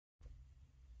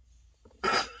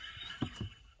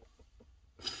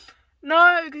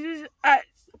No, because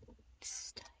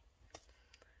it's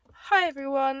Hi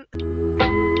everyone.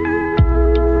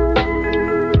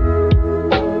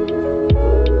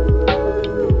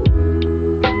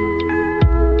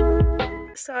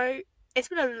 So it's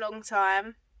been a long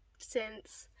time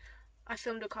since I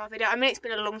filmed a car video. I mean, it's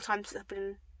been a long time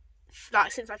since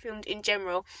since I filmed in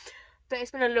general, but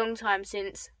it's been a long time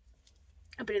since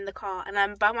I've been in the car, and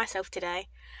I'm by myself today,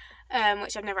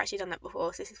 which I've never actually done that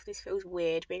before. So this feels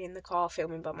weird being in the car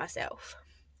filming by myself.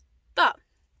 But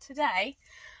today,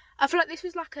 I feel like this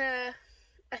was like a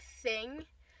thing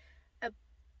a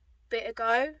bit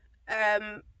ago,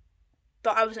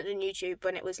 but I wasn't on YouTube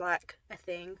when it was like a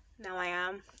thing. Now I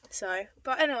am. So,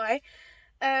 but anyway,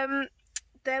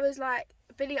 there was like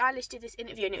Billie Eilish did this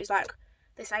interview, and it was like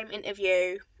the same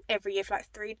interview every year for like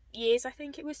 3 years. I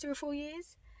think it was 3 or 4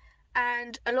 years.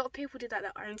 And a lot of people did like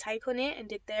their own take on it and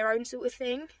did their own sort of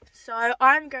thing. So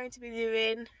I'm going to be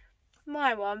doing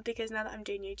my one because now that I'm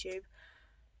doing YouTube,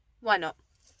 why not?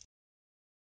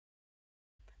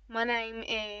 My name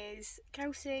is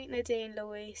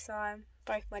kelseyxlouisee, so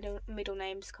both my middle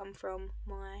names come from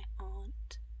my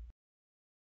aunt.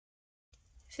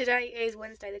 Today is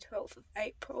Wednesday the 12th of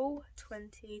April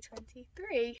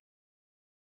 2023.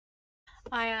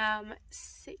 I am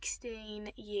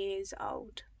 16 years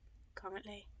old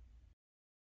currently.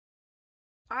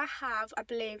 I have, I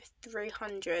believe,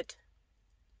 300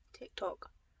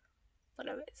 TikTok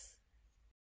followers.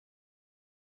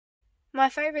 My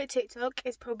favourite TikTok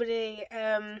is probably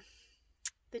the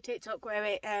TikTok where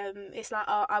it's like,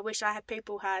 oh, I wish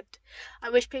people had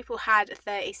a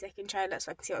 30-second trailer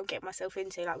so I can see what I'm getting myself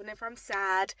into. Like whenever I'm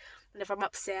sad, whenever I'm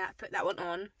upset, I put that one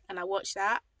on and I watch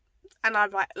that and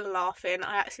I'm like laughing.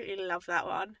 I absolutely love that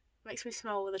one. It makes me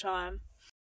smile all the time.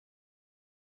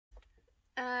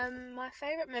 My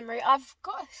favourite memory, I've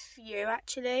got a few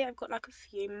actually. I've got like a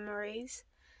few memories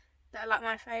that are like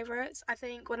my favourites. I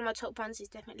think one of my top ones is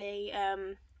definitely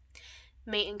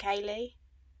meeting Kaylee.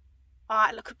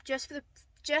 Look, just for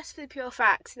the pure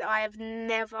fact that I have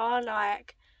never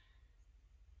like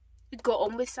got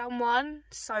on with someone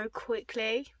so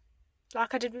quickly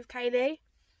like I did with Kaylee,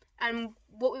 and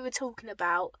what we were talking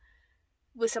about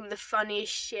was some of the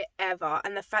funniest shit ever,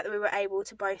 and the fact that we were able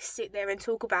to both sit there and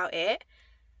talk about it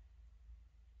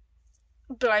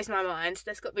blows my mind.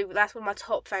 That's one of my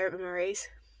top favourite memories.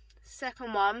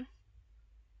 Second one,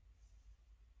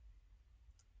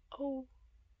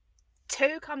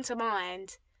 two come to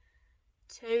mind.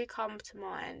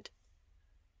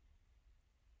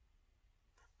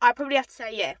 I probably have to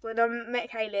say, yeah, when I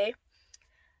met Kaylee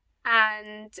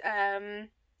and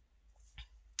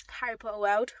Harry Potter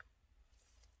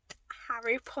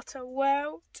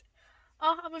World.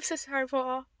 Oh, I'm obsessed with Harry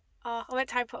Potter. Oh, I went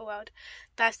to Harry Potter World.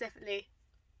 That's definitely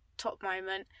top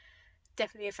moment.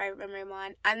 Definitely a favourite memory of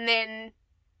mine. And then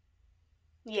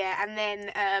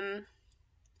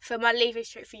for my leaving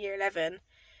trip for year 11,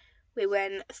 we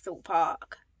went Thorpe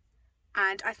Park,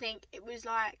 and I think it was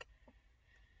like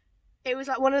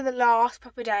one of the last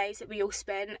proper days that we all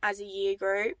spent as a year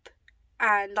group.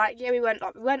 And like, yeah, we went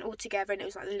all together, and it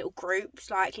was like the little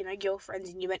groups, like, you know, your friends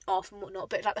and you went off and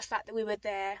whatnot. But like the fact that we were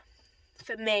there,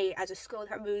 for me as a school,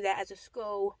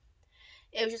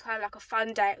 it was just kind of like a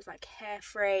fun day. It was like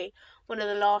carefree. One of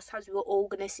the last times we were all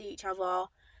gonna see each other,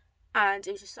 and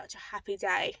it was just such a happy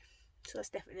day. So that's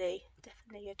definitely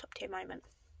a top tier moment.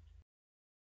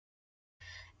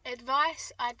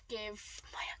 Advice I'd give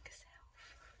my younger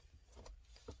self.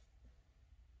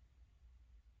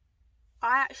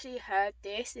 I actually heard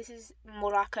this. This is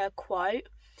more like a quote,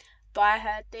 but I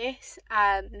heard this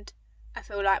and I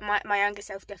feel like my younger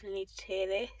self definitely needed to hear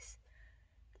this.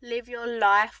 Live your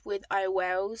life with oh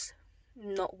wells,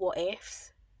 not what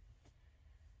ifs.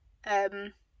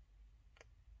 And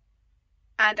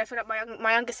I feel like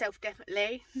my younger self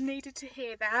definitely needed to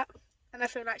hear that. And I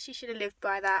feel like she should have lived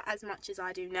by that as much as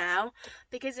I do now,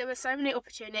 because there were so many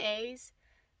opportunities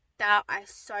that I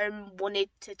so wanted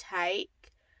to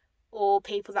take, or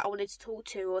people that I wanted to talk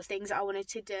to, or things that I wanted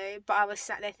to do, but I was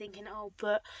sat there thinking, oh,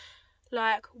 but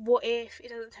like, what if it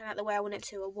doesn't turn out the way I want it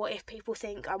to, or what if people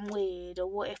think I'm weird, or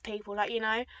what if people, like, you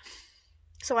know.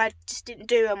 So I just didn't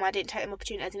do them. I didn't take them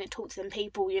opportunities. I didn't talk to them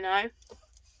people, you know.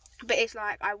 But it's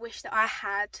like, I wish that I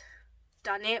had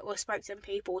done it, or spoke to them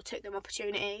people, or took them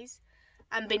opportunities,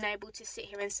 and been able to sit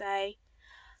here and say,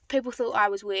 people thought I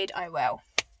was weird, oh well.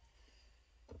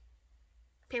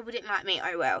 People didn't like me,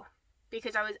 oh well.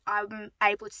 Because I'm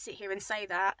able to sit here and say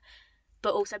that,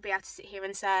 but also be able to sit here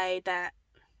and say that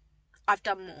I've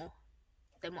done more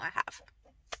than what I have.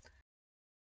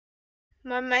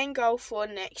 My main goal for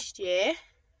next year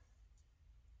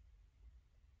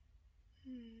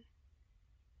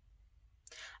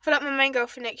I feel like my main goal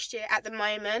for next year at the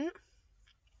moment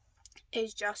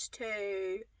is just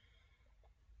to,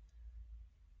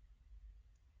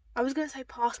 I was going to say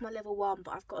pass my level 1,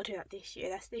 but I've got to do that this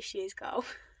year. That's this year's goal.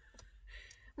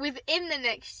 Within the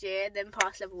next year, then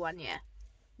pass level 1, yeah.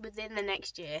 Within the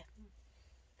next year.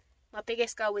 My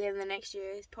biggest goal within the next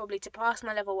year is probably to pass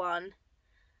my level 1.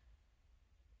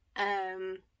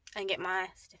 And get my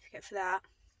certificate for that.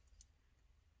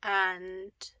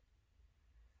 And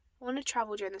I want to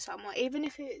travel during the summer, even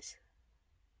if it's,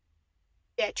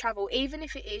 travel, even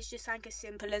if it is just something as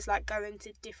simple as like going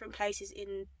to different places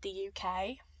in the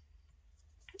UK.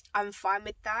 I'm fine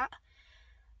with that.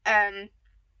 I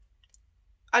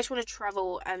just want to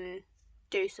travel and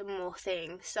do some more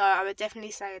things. So I would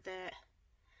definitely say that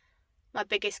my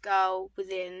biggest goal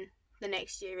within the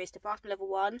next year is to pass my level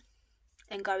 1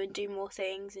 and go and do more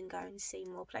things and go and see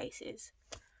more places.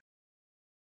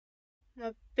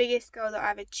 My biggest goal that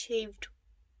I've achieved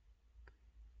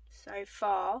so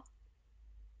far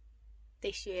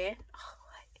this year,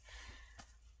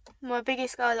 my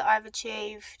biggest goal that I've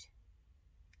achieved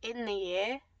in the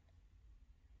year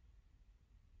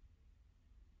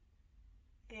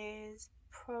is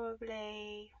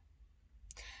probably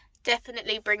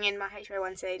definitely bringing my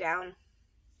HbA1c down.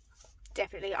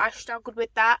 Definitely. I struggled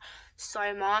with that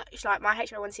so much. Like, my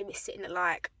HbA1c was sitting at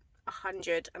like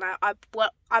 100, and I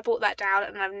brought that down,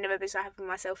 and I've never been so happy with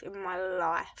myself in my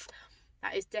life.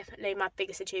 That is definitely my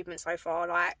biggest achievement so far.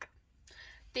 Like,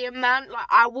 the amount, like,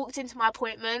 I walked into my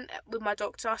appointment with my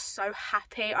doctor so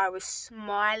happy. I was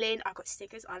smiling. I got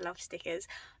stickers. I love stickers.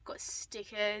 Got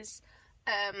stickers.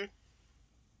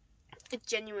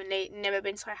 Genuinely never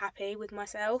been so happy with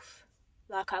myself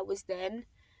like I was then.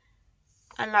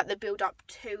 And like the build up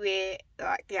to it,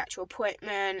 like the actual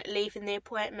appointment, leaving the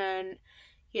appointment,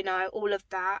 you know, all of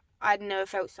that. I'd never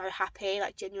felt so happy,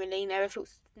 like genuinely never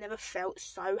felt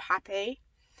so happy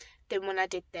than when I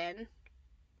did then,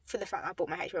 for the fact that I brought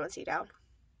my HbA1c down.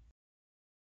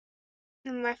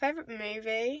 And my favourite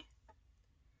movie,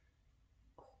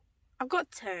 I've got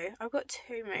two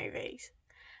movies.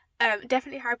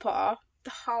 Definitely Harry Potter.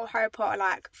 The whole Harry Potter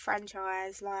like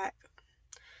franchise, like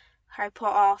Harry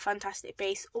Potter, Fantastic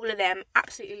Beasts, all of them,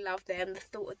 absolutely love them. The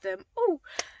thought of them,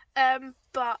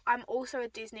 but I'm also a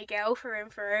Disney girl through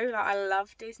and through. Like, I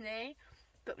love Disney,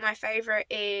 but my favourite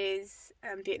is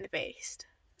Beauty and the Beast.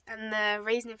 And the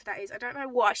reasoning for that is I don't know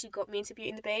what actually got me into Beauty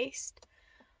and the Beast,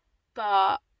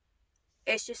 but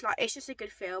it's just a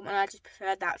good film, and I just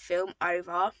prefer that film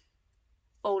over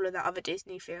all of the other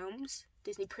Disney films,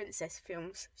 Disney princess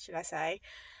films, should I say.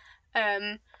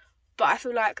 But I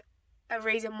feel like a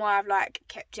reason why I've like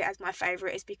kept it as my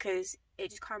favourite is because it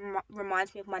just kind of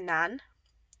reminds me of my nan,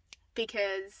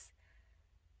 because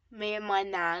me and my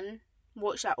nan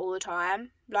watch that all the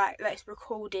time. Like, that's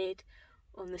recorded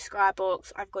on the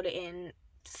Skybox. I've got it in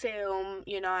film,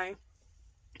 you know.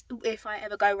 If I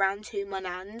ever go round to my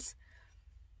nan's,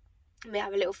 we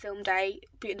have a little film day.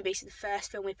 Beauty and the Beast is the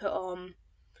first film we put on.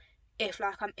 If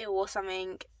like I'm ill or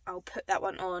something, I'll put that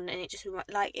one on, and it just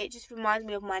reminds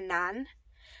me of my nan,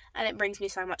 and it brings me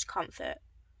so much comfort.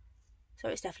 So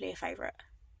it's definitely a favourite.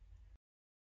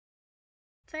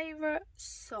 Favourite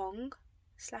song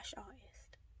 /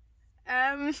 artist.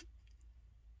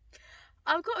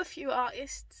 I've got a few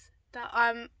artists that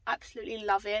I'm absolutely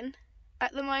loving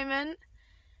at the moment.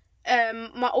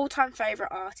 My all-time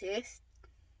favourite artist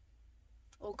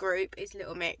or group is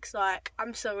Little Mix. Like,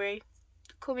 I'm sorry,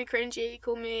 call me cringy,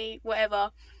 call me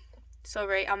whatever.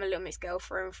 Sorry, I'm a Little Mix girl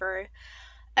through and through.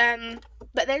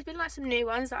 But there's been like some new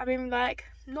ones that I've been like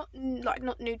not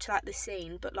new to like the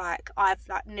scene, but like I've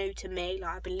like new to me.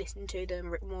 Like, I've been listening to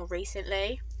them more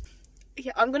recently.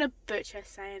 Yeah, I'm gonna butcher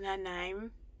saying her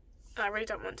name. I really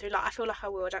don't want to. Like, I feel like I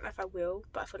will. I don't know if I will,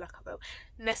 but I feel like I will.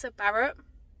 Nessa Barrett.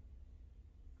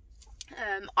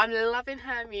 I'm loving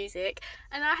her music,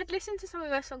 and I had listened to some of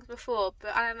her songs before,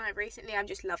 but I don't know, recently I'm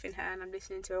just loving her and I'm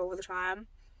listening to her all the time.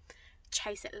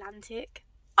 Chase Atlantic.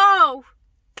 Oh!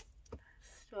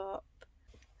 Stop.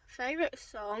 Favourite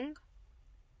song?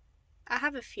 I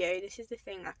have a few. This is the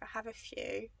thing, like, I have a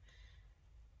few.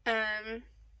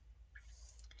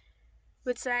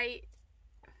 Would say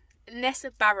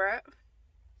Nessa Barrett,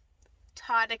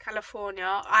 Tired of California.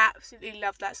 I absolutely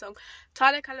love that song.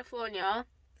 Tired of California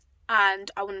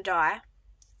and I Wanna Die.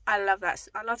 I love that.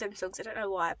 I love them songs. I don't know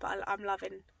why, but I'm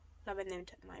loving them at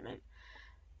the moment.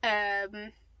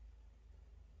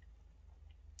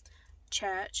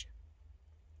 Church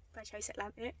by Chase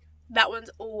Atlantic. That one's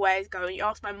always going. You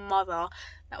ask my mother,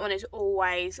 that one is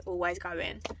always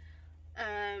going.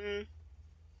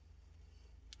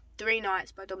 3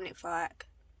 Nights by Dominic Fike.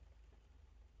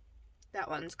 That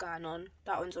one's going on.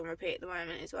 That one's on repeat at the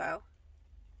moment as well.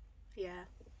 Yeah.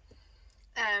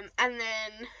 And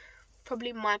then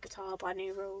probably My Guitar by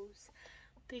New Rules,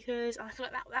 because I feel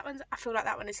like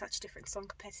that one is such a different song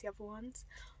compared to the other ones.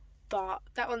 But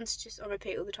that one's just on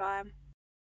repeat all the time.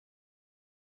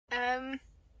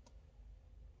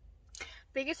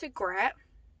 Biggest regret,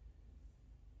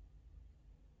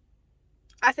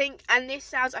 I think, and I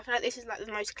feel like this is like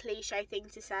the most cliche thing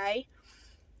to say,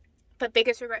 but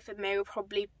biggest regret for me will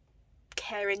probably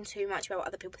caring too much about what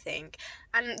other people think.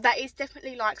 And that is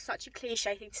definitely like such a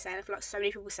cliche thing to say, and I feel like so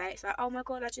many people say it. It's like, oh my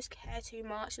god, I just care too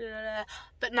much, blah, blah, blah.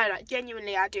 But no, like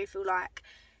genuinely I do feel like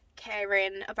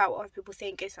caring about what other people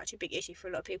think is such a big issue for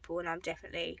a lot of people, and I'm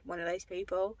definitely one of those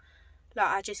people. Like,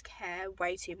 I just care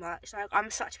way too much. Like, I'm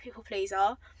such a people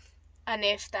pleaser, and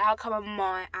if the outcome of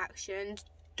my actions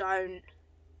don't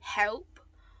help,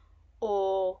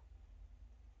 or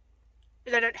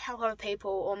they don't help other people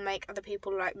or make other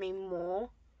people like me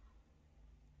more,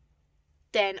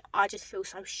 then I just feel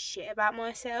so shit about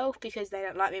myself because they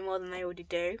don't like me more than they already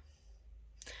do.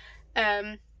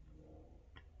 So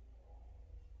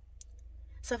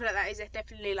I feel like that is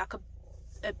definitely like a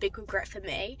big regret for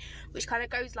me, which kind of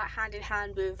goes like hand in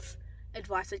hand with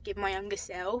advice I'd give my younger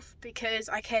self, because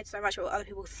I cared so much about what other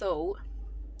people thought.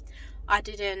 I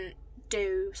didn't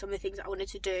do some of the things that I wanted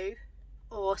to do,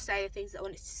 or say the things that I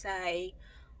wanted to say,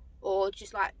 or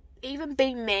just like even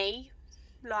be me.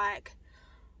 Like,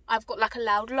 I've got like a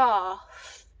loud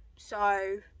laugh,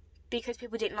 so because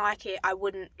people didn't like it, I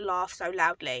wouldn't laugh so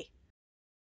loudly.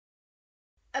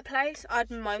 A place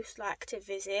I'd most like to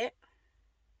visit,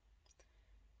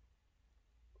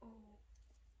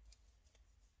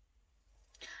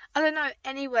 I don't know,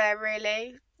 anywhere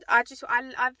really. I've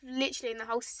literally, in the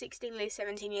whole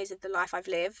 17 years of the life I've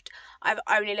lived, I've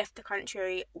only left the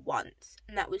country once,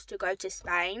 and that was to go to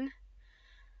Spain.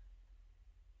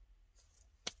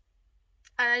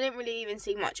 And I didn't really even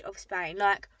see much of Spain.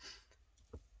 Like,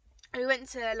 we went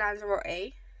to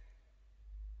Lanzarote,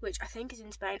 which I think is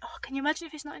in Spain. Oh, can you imagine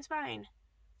if it's not in Spain?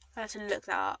 I have to look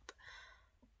that up.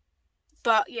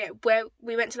 But yeah, where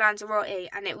we went to Lanzarote,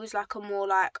 and it was like a more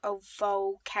like a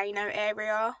volcano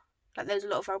area. Like, there's a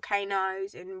lot of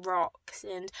volcanoes and rocks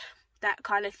and that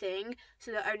kind of thing.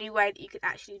 So the only way that you could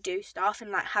actually do stuff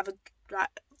and like have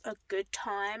a good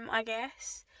time, I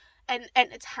guess, and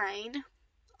entertain,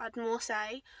 I'd more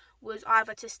say, was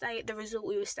either to stay at the resort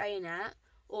we were staying at,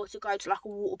 or to go to like a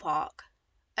water park.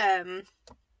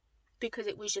 Because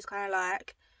it was just kind of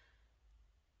like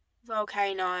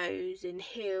volcanoes and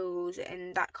hills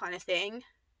and that kind of thing.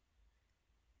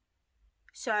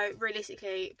 So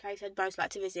realistically, place I'd most like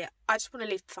to visit, I just want to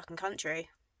leave the fucking country,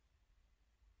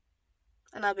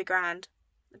 and I'd be grand.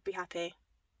 I'd be happy.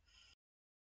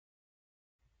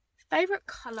 Favourite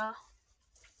colour?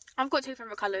 I've got two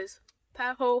favourite colours,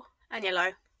 purple and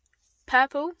yellow.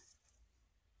 Purple,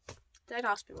 don't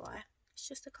ask me why, it's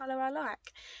just a colour I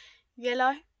like.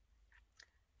 Yellow, I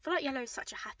feel like yellow is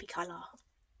such a happy colour.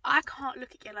 I can't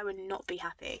look at yellow and not be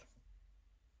happy.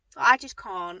 I just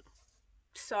can't.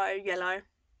 So, yellow.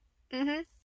 I'm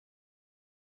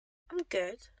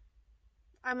good.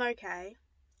 I'm okay.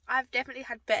 I've definitely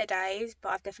had better days, but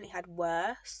I've definitely had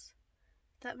worse.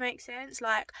 If that makes sense.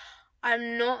 Like,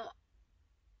 I'm not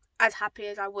as happy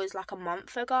as I was like a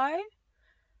month ago,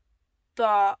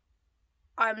 but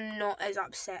I'm not as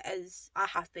upset as I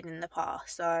have been in the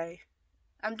past. So,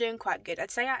 I'm doing quite good.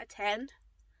 I'd say out of 10,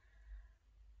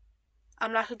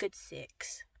 I'm like a good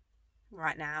 6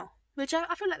 right now, which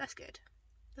I feel like that's good.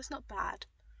 That's not bad.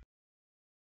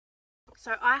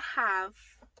 So I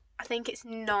think it's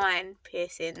 9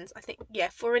 piercings. I think, yeah,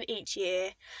 4 in each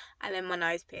ear, and then my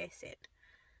nose piercing.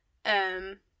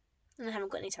 And I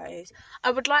haven't got any toes.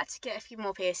 I would like to get a few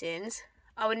more piercings.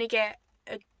 I want to get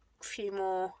a few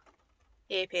more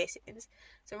ear piercings.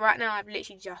 So right now I've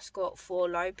literally just got 4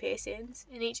 lobe piercings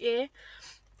in each ear.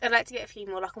 I'd like to get a few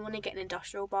more. Like, I want to get an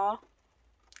industrial bar,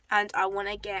 and I want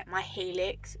to get my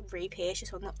helix re-pierced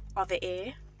just on the other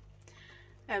ear.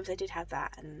 So I did have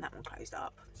that, and that one closed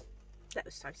up. That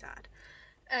was so sad.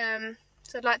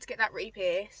 So I'd like to get that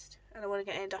re-pierced, and I want to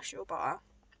get an industrial bar.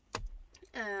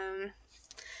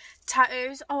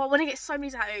 Tattoos. Oh, I want to get so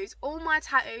many tattoos. All my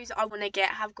tattoos I want to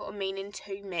get have got a meaning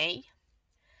to me,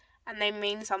 and they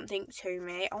mean something to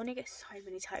me. I want to get so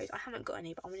many tattoos. I haven't got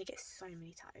any, but I want to get so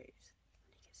many tattoos.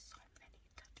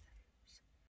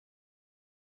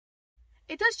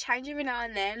 It does change every now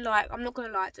and then. Like, I'm not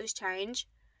gonna lie, it does change,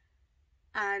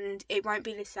 and it won't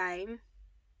be the same.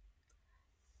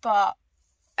 But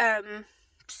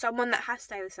someone that has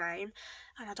stayed the same,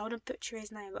 and I don't want to butcher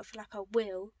his name, but I feel like I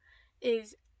will,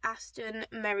 is Aston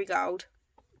Marigold.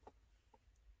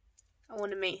 I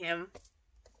want to meet him.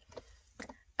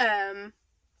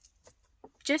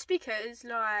 Just because,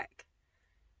 like,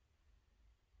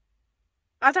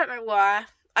 I don't know why.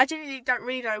 I genuinely don't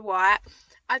really know why.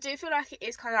 I do feel like it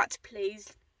is kind of like to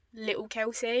please little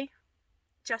Kelsey.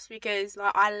 Just because,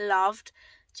 like, I loved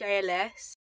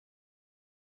JLS.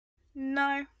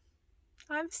 No,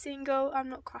 I'm single. I'm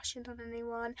not crushing on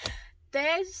anyone.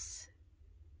 There's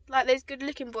good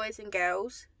looking boys and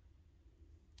girls.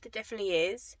 There definitely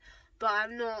is. But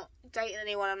I'm not dating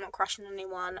anyone. I'm not crushing on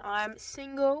anyone. I'm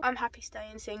single. I'm happy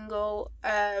staying single.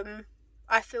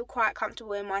 I feel quite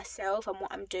comfortable in myself and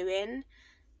what I'm doing,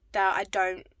 that I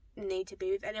don't need to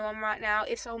be with anyone right now.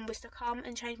 If someone was to come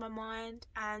and change my mind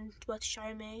and were to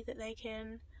show me that they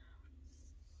can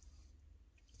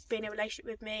be in a relationship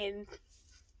with me and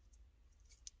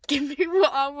give me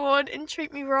what I want and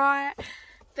treat me right,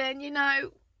 then, you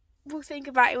know, we'll think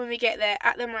about it when we get there.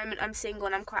 At the moment, I'm single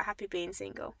and I'm quite happy being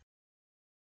single.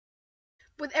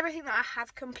 With everything that I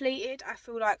have completed, I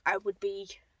feel like I would be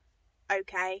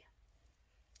okay.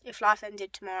 If life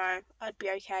ended tomorrow, I'd be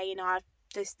okay. You know,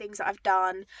 there's things that I've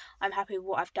done. I'm happy with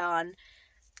what I've done,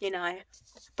 you know.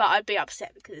 But I'd be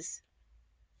upset because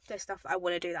there's stuff that I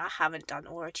want to do that I haven't done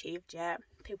or achieved yet.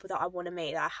 People that I want to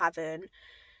meet that I haven't.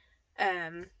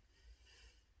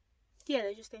 Yeah,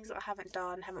 there's just things that I haven't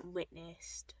done, haven't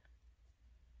witnessed.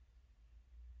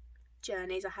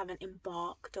 Journeys I haven't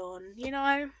embarked on, you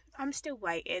know. I'm still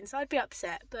waiting, so I'd be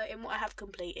upset. But in what I have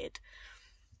completed,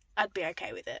 I'd be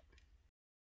okay with it.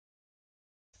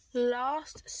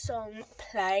 Last song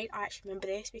played, I actually remember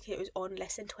this because it was on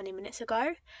less than 20 minutes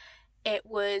ago. It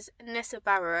was Nessa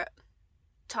Barrett,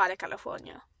 Tyler,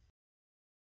 California.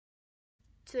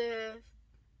 To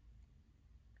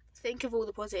think of all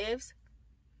the positives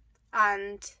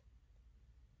and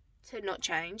to not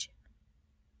change.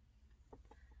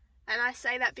 And I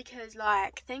say that because,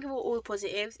 like, think of all the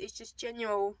positives. It's just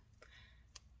general.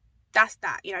 That's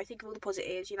that, you know, think of all the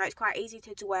positives. You know, it's quite easy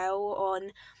to dwell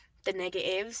on the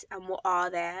negatives and what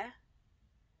are there,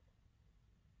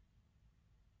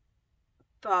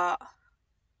 but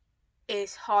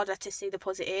it's harder to see the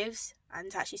positives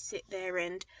and to actually sit there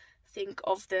and think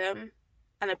of them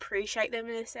and appreciate them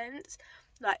in a sense.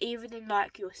 Like, even in,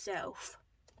 like, yourself,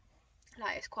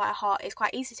 like, it's quite hard, it's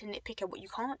quite easy to nitpick at what you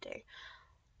can't do,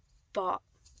 but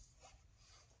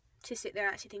to sit there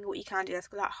and actually think of what you can do, that's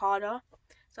like harder.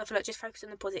 So I feel like just focus on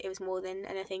the positives more than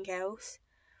anything else.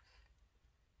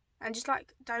 And just,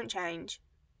 like, don't change.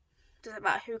 Doesn't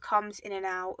matter who comes in and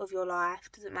out of your life.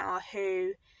 Doesn't matter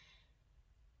who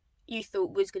you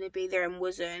thought was going to be there and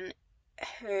wasn't.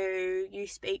 Who you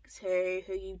speak to,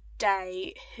 who you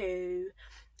date, who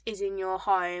is in your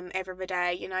home every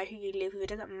day, you know, who you live with. It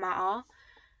doesn't matter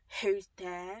who's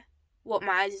there. What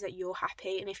matters is that you're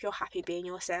happy. And if you're happy being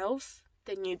yourself,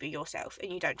 then you be yourself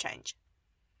and you don't change.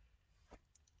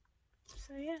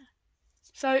 So, yeah.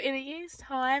 So in a year's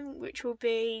time, which will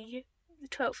be the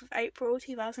 12th of April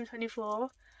 2024,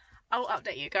 I'll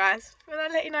update you guys and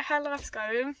I'll let you know how life's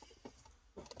going.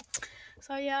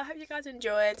 So yeah, I hope you guys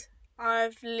enjoyed.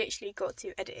 I've literally got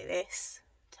to edit this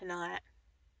tonight.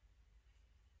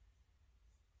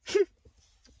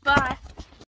 Bye.